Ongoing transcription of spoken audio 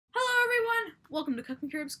Welcome to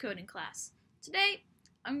Cukmekerb's coding class. Today,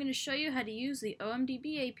 I'm going to show you how to use the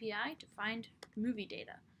OMDb API to find movie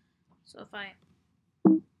data. So if I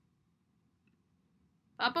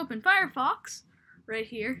pop open Firefox right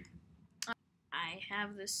here, I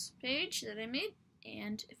have this page that I made,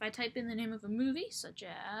 and if I type in the name of a movie, such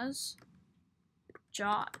as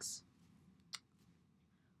Jaws,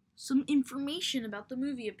 some information about the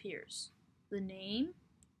movie appears. The name,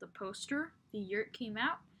 the poster, the year it came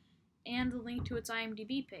out, and the link to its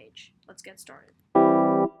IMDb page. Let's get started.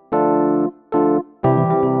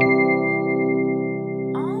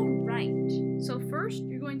 Alright, so first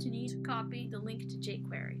you're going to need to copy the link to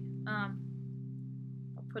jQuery. I'll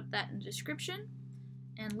put that in the description,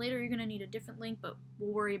 and later you're going to need a different link, but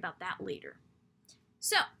we'll worry about that later.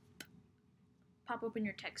 So, pop open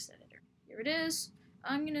your text editor. Here it is.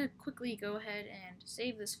 I'm going to quickly go ahead and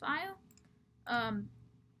save this file.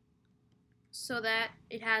 So that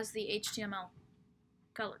it has the HTML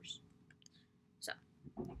colors. So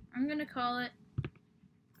I'm going to call it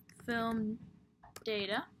film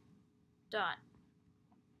data.html.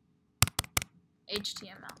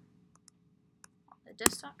 On the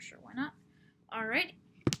desktop, sure, why not? Alright,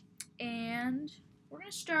 and we're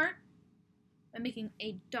going to start by making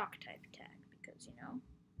a doc type tag because, you know,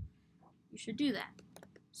 you should do that.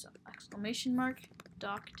 So exclamation mark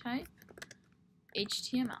doc type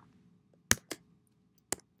HTML.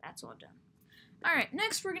 That's all done. Alright,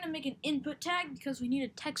 next we're going to make an input tag because we need a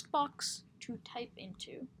text box to type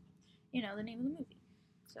into, you know, the name of the movie.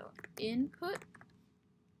 So, input,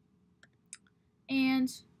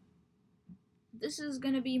 and this is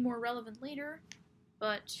going to be more relevant later,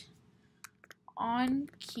 but on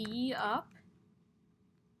key up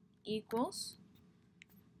equals,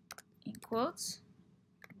 in quotes,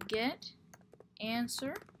 get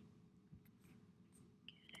answer,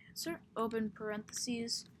 open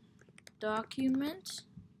parentheses, document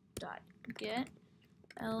dot get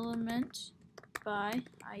element by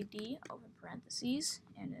ID, open parentheses,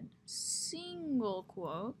 and in single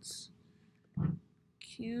quotes,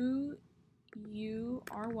 QURY,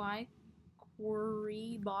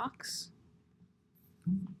 query box,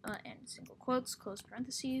 and single quotes, close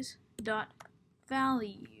parentheses, dot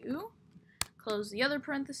value, close the other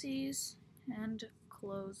parentheses, and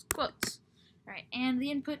close quotes. Alright, and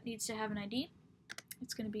the input needs to have an ID.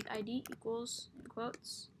 It's going to be ID equals, in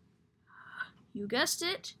quotes, you guessed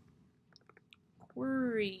it,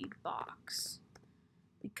 query box.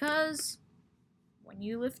 Because when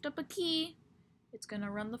you lift up a key, it's going to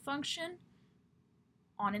run the function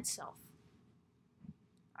on itself.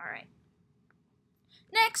 Alright.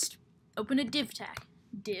 Next, open a div tag.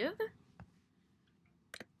 Div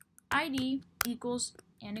ID equals,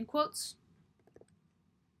 and in quotes,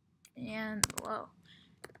 and below,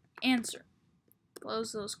 answer.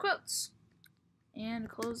 Close those quotes, and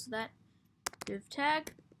close that div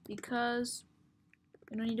tag because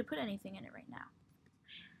we don't need to put anything in it right now.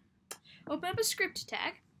 Open up a script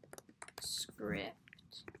tag,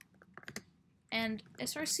 script, and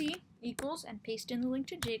src equals, and paste in the link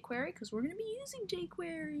to jQuery because we're going to be using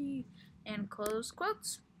jQuery, and close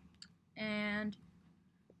quotes, and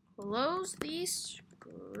close the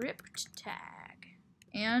script tag.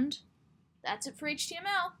 And that's it for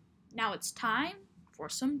HTML. Now it's time for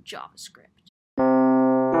some JavaScript.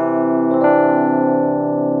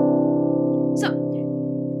 So,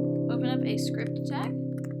 open up a script tag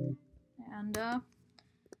and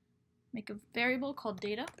make a variable called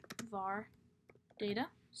data, var data,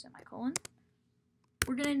 semicolon.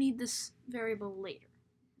 We're going to need this variable later,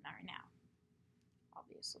 not right now,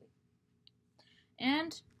 obviously.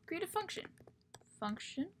 And create a function,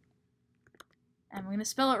 and we're going to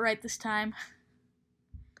spell it right this time.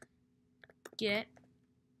 Get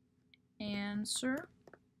answer,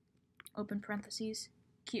 open parentheses,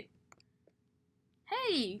 Q.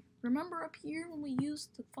 Hey, remember up here when we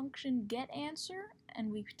used the function get answer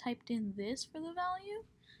and we typed in this for the value?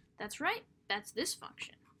 That's right, that's this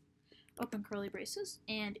function. Open curly braces,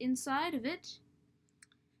 and inside of it,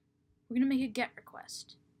 we're going to make a get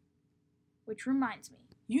request. Which reminds me,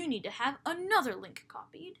 you need to have another link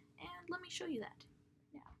copied, and let me show you that.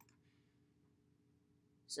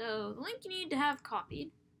 So the link you need to have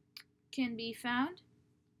copied can be found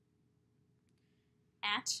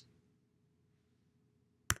at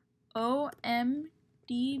OMDb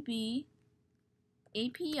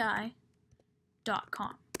API.com.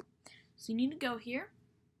 So you need to go here,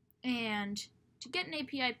 and to get an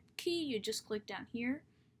API key, you just click down here,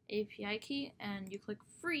 API key, and you click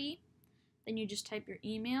free. Then you just type your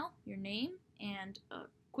email, your name, and a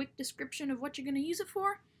quick description of what you're going to use it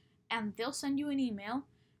for, and they'll send you an email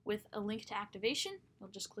with a link to activation. You'll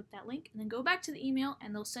just click that link and then go back to the email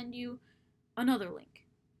and they'll send you another link.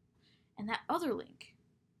 And that other link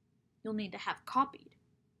you'll need to have copied.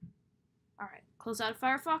 Alright, close out of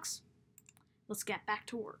Firefox. Let's get back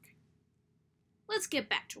to work.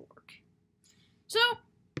 So,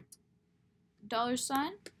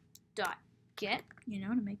 $.get,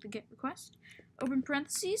 to make the GET request. Open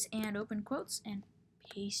parentheses and open quotes and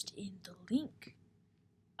paste in the link.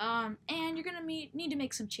 And you're going to need to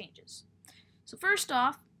make some changes. So first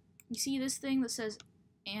off, you see this thing that says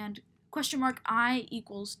and $I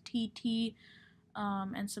equals TT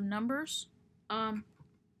and some numbers.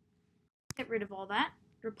 Get rid of all that.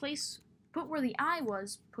 Put where the I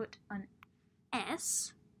was, put an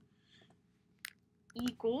S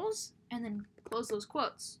equals, and then close those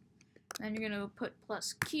quotes. Then you're going to put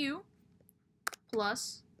plus Q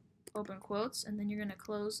plus open quotes, and then you're going to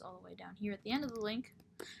close all the way down here at the end of the link,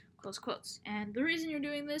 close quotes. And the reason you're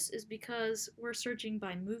doing this is because we're searching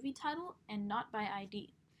by movie title and not by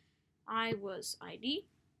ID. I was ID,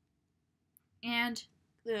 and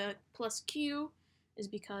the plus Q is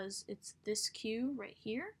because it's this Q right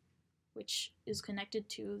here, which is connected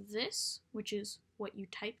to this, which is what you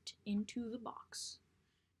typed into the box.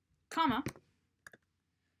 Comma,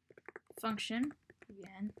 function,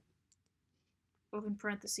 again, open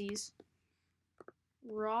parentheses,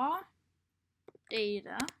 raw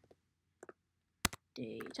data,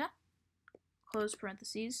 close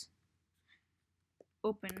parentheses,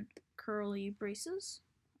 open curly braces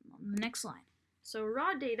on the next line. So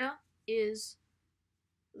raw data is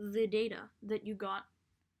the data that you got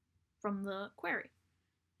from the query.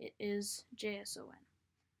 It is JSON.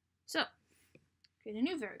 So, create a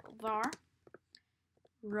new variable, var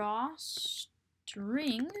raw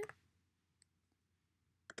string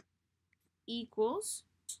equals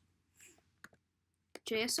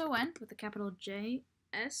JSON with a capital JSON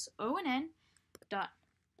dot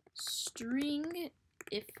stringify,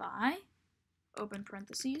 open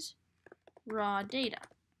parentheses, raw data.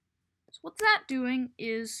 So what that's doing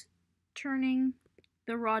is turning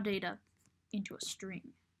the raw data into a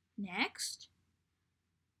string. Next,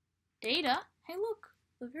 data, hey look,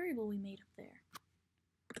 the variable we made up there,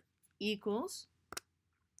 equals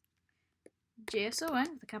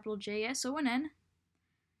JSON with a capital JSON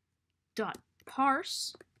dot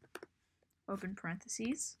parse, open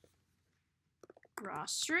parentheses, raw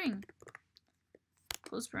string,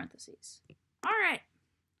 close parentheses. Alright,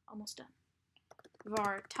 almost done.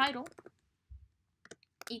 Var title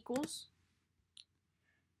equals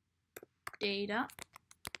data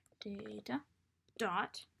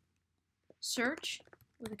dot search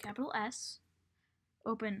with a capital S,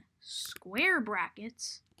 open square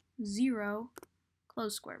brackets, 0,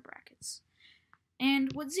 close square brackets.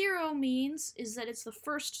 And what 0 means is that it's the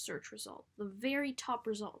first search result, the very top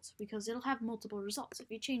result, because it'll have multiple results.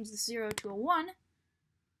 If you change the 0 to a 1,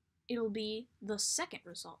 it'll be the second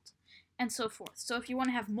result, and so forth. So if you want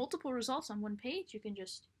to have multiple results on one page, you can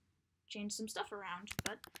just change some stuff around,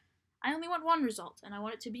 but I only want one result, and I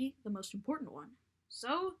want it to be the most important one.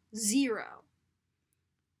 So, 0.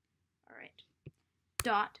 Alright.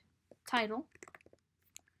 Dot title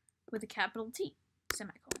with a capital T,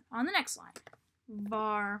 semicolon. On the next line,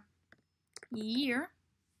 var year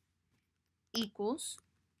equals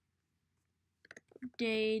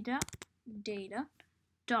data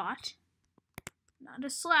dot, not a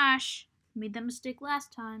slash, made that mistake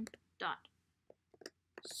last time, dot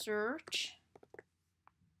search,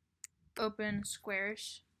 open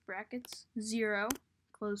squarish brackets, 0,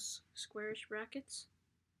 close squarish brackets,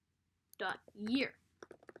 dot year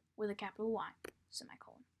with a capital Y,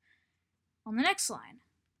 semicolon. On the next line,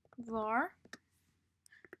 var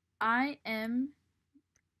IMDb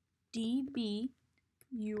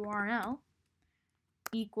URL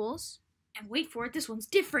equals, and wait for it, this one's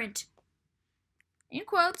different, in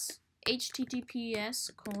quotes,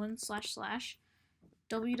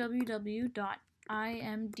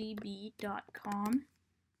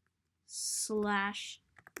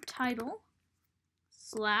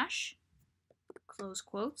 close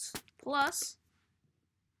quotes plus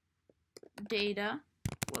data,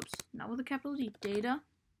 whoops, not with a capital D, data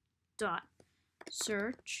dot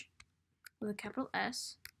search with a capital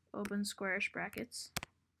S, open squarish brackets,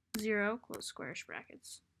 0, close squarish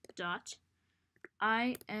brackets, dot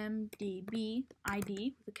IMDb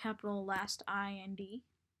ID with a capital last I and D,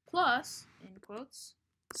 plus, in quotes,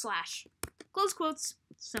 slash, close quotes,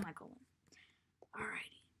 semicolon.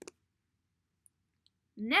 Alrighty.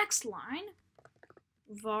 Next line,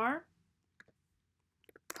 var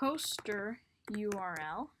poster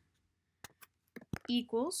URL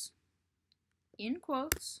equals, in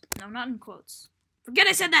quotes, no, not in quotes, Forget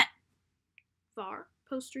I said that! Var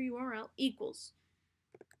poster URL equals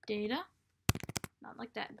data, not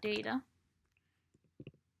like that, data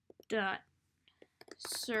dot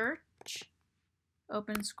search,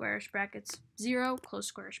 open squarish brackets, 0, close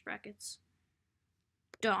squarish brackets,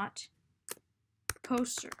 dot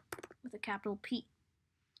poster with a capital P,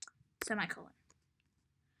 semicolon.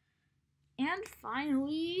 And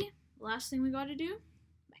finally, last thing we gotta do,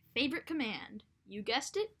 my favorite command. You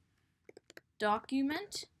guessed it,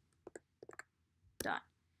 document dot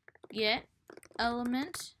get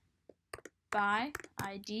element by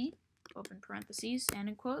ID, open parentheses and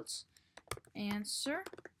in quotes, answer.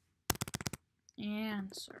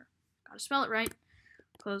 Gotta spell it right.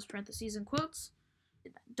 Close parentheses and quotes.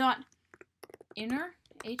 Dot inner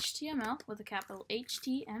HTML with a capital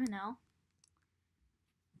HTML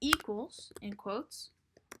equals, in quotes,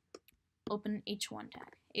 open H1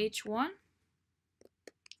 tag. H1,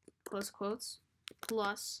 close quotes,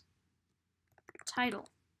 plus title.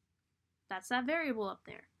 That's that variable up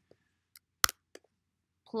there.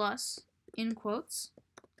 Plus, in quotes,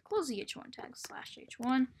 close the H1 tag, slash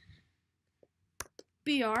H1.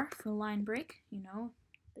 BR for line break, you know,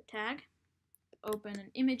 the tag. Open an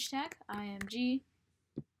image tag, img.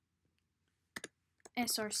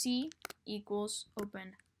 src equals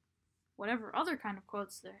open whatever other kind of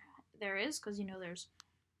quotes there is, because you know there's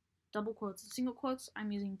double quotes and single quotes.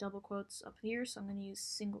 I'm using double quotes up here, so I'm going to use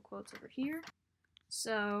single quotes over here.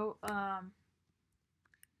 So,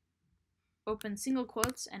 open single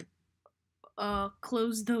quotes and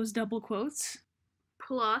close those double quotes,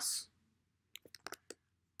 plus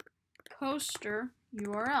poster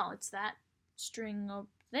URL. It's that string up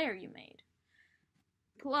there you made.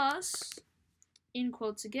 Plus, in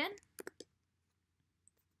quotes again,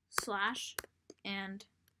 slash, and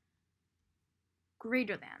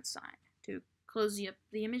greater than sign to close the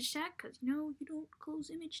image tag, because no, you don't close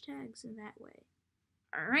image tags in that way.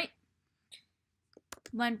 Alright.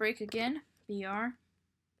 Line break again, BR,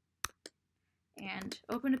 and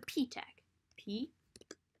open a P tag. P,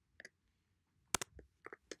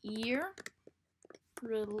 year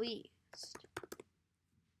released,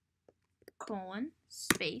 colon,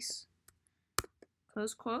 space,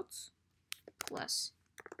 close quotes, plus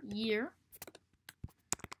year,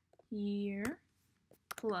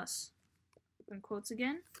 plus, open quotes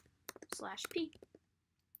again, slash P.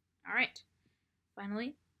 Alright,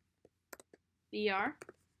 finally, BR,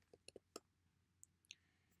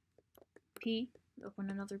 P, open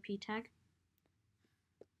another P tag,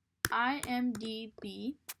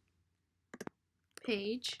 IMDb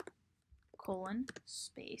page, colon,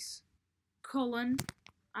 space, colon,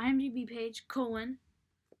 IMDb page, colon,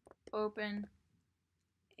 open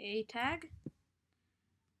a tag,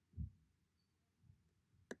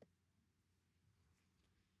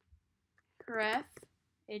 href,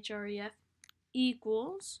 href,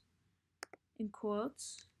 equals, in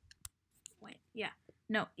quotes,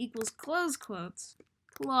 equals close quotes,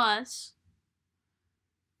 plus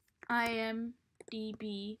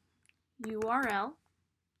IMDb URL,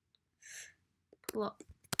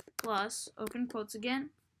 plus, open quotes again,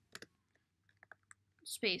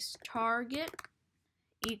 space, target,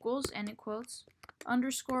 equals, and in quotes,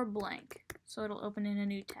 underscore blank. So it'll open in a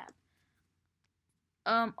new tab.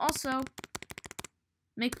 Also,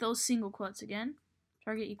 make those single quotes again.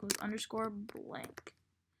 Target equals underscore blank.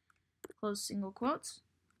 Close single quotes.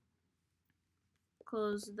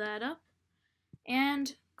 Close that up.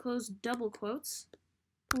 And close double quotes.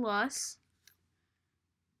 Plus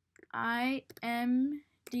IMDb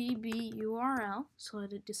URL, so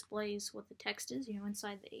that it displays what the text is,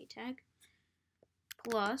 inside the A tag.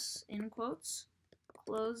 Plus, in quotes,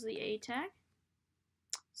 close the A tag,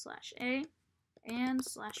 slash A, and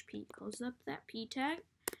slash P. Close up that P tag,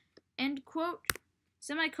 end quote,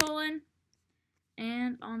 semicolon,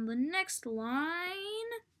 and on the next line,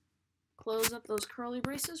 close up those curly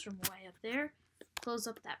braces from way up there, close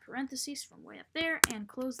up that parentheses from way up there, and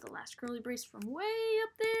close the last curly brace from way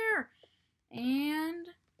up there, and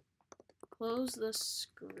close the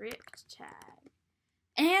script tag.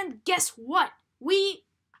 And guess what? We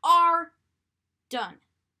are done.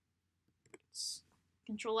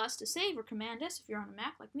 Control S to save, or Command S if you're on a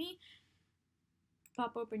Mac like me.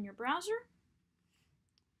 Pop open your browser.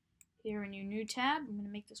 Here in your new tab, I'm going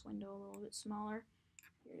to make this window a little bit smaller.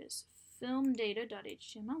 Here it is,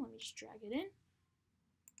 filmdata.html. Let me just drag it in.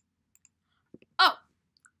 Oh,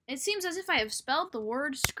 it seems as if I have spelled the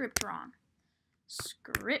word script wrong.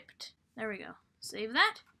 Script. There we go. Save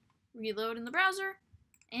that. Reload in the browser.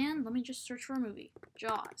 And let me just search for a movie.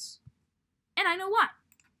 Jaws. And I know why.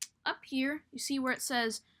 Up here, you see where it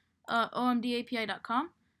says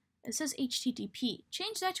OMDAPI.com. It says HTTP.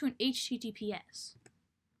 Change that to an HTTPS.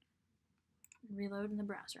 Reload in the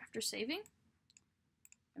browser. After saving,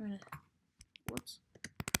 I'm gonna, whoops,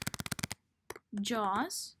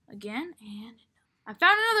 JAWS again, and I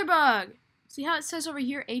found another bug. See how it says over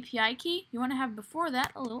here API key? You want to have before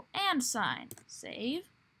that a little and sign. Save,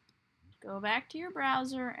 go back to your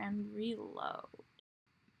browser, and reload.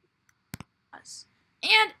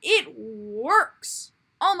 And it works!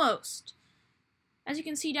 Almost! As you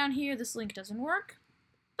can see down here, this link doesn't work,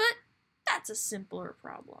 but that's a simpler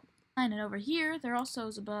problem. And over here, there also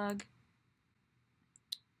is a bug.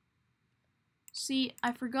 See,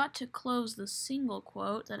 I forgot to close the single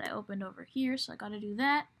quote that I opened over here, so I gotta do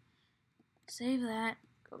that. Save that,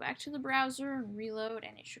 go back to the browser and reload,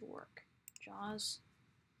 and it should work. JAWS,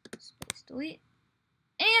 space delete.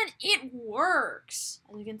 And it works!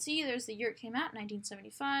 As you can see, there's the year it came out,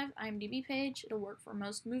 1975, IMDb page. It'll work for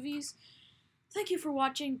most movies. Thank you for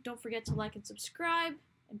watching. Don't forget to like and subscribe,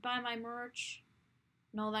 and buy my merch,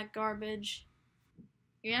 and all that garbage.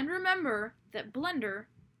 And remember that Blender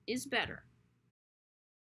is better.